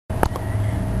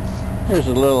Here's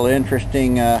a little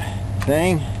interesting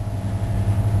thing.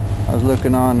 I was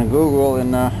looking on Google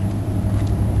and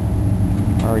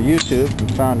or YouTube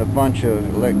and found a bunch of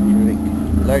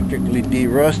electrically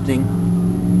derusting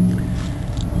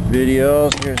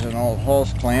videos. Here's an old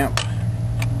hose clamp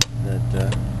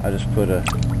that I just put a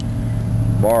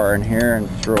bar in here and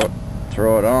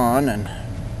throw it on, and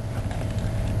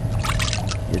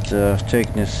it's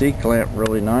taking the C-clamp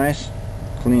really nice,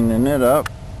 cleaning it up.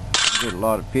 Did a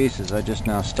lot of pieces. I just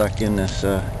now stuck in this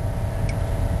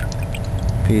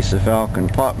piece of Falcon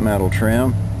pot metal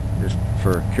trim just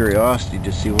for curiosity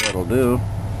to see what it'll do,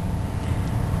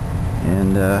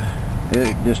 and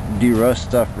it just derusts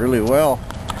stuff really well.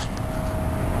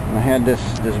 And I had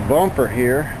this bumper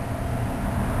here,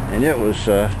 and it was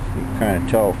you can kind of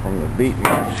tell from the beat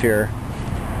marks here,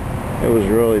 it was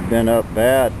really bent up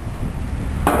bad,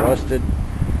 rusted.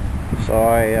 So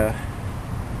I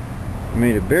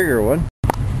made a bigger one,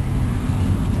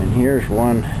 and here's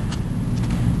one.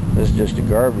 This is just a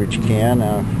garbage can.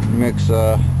 Mix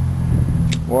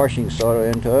washing soda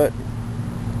into it,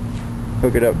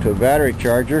 hook it up to a battery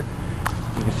charger.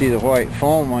 You can see the white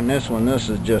foam on this one. This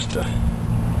is just an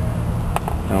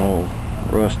old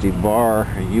rusty bar,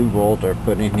 a U-bolt I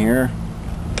put in here.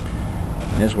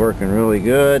 It's working really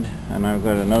good, and I've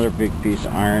got another big piece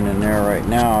of iron in there right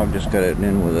now. I've just got it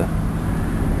in with a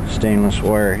stainless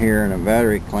wire here and a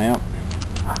battery clamp,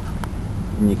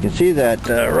 and you can see that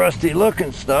rusty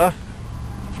looking stuff,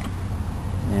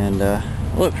 and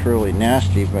looks really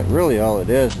nasty, but really all it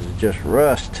is just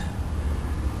rust.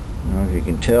 I don't know if you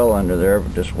can tell under there,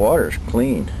 but this water's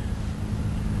clean.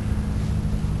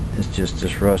 It's just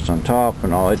this rust on top,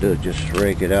 and all I do is just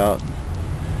rake it out,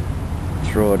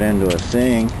 throw it into a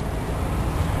thing.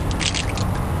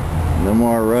 The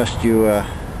more rust you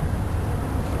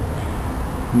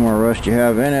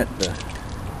have in it, the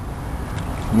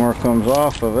more comes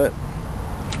off of it.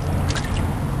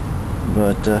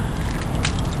 But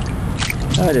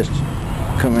I just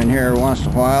come in here once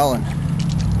in a while and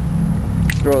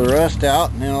throw the rust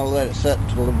out, and then I'll let it set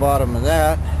to the bottom of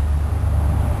that,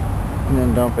 and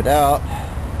then dump it out.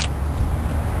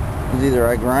 Either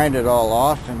I grind it all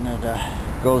off and it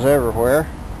goes everywhere,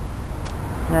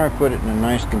 or I put it in a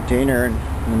nice container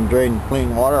and drain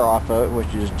clean water off of it,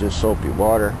 which is just soapy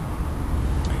water,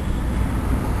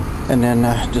 and then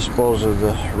dispose of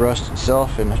the rust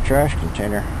itself in a trash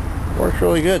container. Works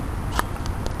really good.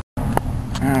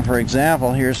 For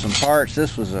example, here's some parts.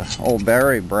 This was an old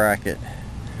battery bracket.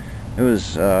 It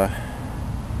was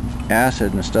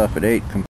acid and stuff. It ate